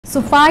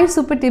So 5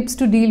 super tips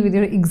to deal with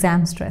your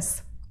exam stress.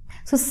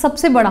 So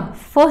सबसे बड़ा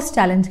first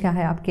challenge क्या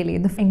है आपके लिए?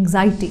 The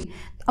anxiety.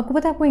 आपको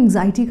पता है आपको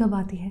एंग्जाइटी कब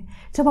आती है?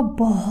 जब आप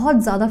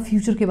बहुत ज़्यादा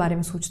फ्यूचर के बारे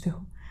में सोचते हो,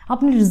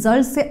 अपने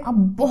रिजल्ट से आप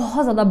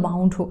बहुत ज़्यादा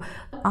बाउंड हो,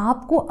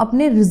 आपको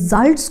अपने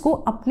रिजल्ट्स को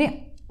अपने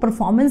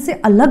परफॉर्मेंस से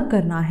अलग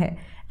करना है.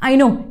 I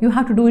know you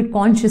have to do it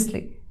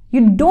consciously,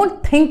 you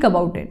don't think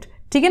about it,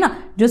 ठीक है ना?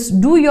 Just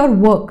do your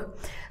work.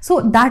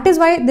 So that is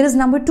why there is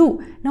number 2.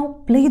 Now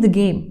play the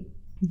game.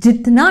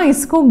 जितना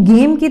इसको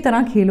गेम की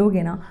तरह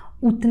खेलोगे ना,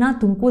 उतना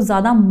तुमको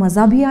ज़्यादा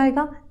मज़ा भी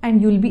आएगा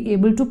and you will be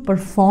able to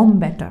perform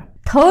better.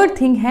 Third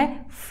thing है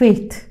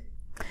faith.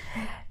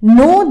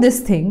 No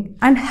this thing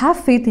and have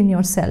faith in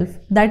your self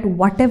that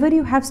what ever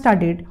you have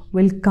studied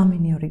will come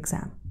in your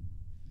exam.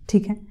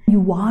 ठीक है?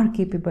 You are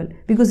capable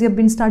because you have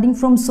been studying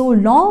from so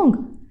long.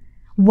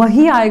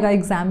 वही आएगा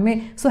exam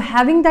में. So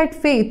having that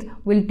faith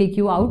will take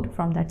you out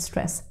from that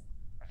stress.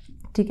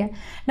 ठीक है?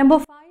 Number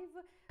 5,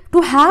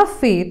 to have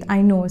faith,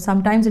 I know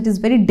sometimes it is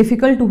very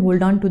difficult to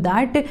hold on to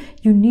that.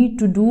 You need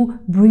to do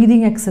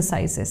breathing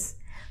exercises.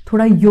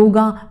 थोड़ा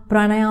योगा,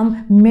 प्राणायाम,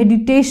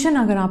 meditation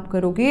अगर आप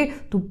करोगे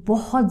तो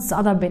बहुत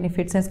ज़्यादा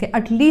benefits हैं इसके.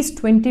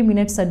 At least 20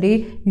 minutes a day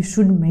you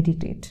should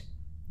meditate,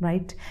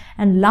 right?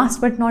 And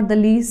last but not the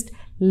least,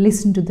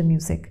 listen to the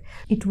music.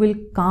 It will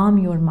calm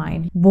your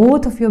mind.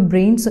 Both of your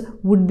brains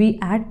would be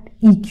at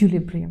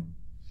equilibrium,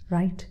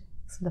 right?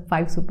 So the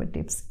 5 super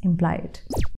tips, imply it.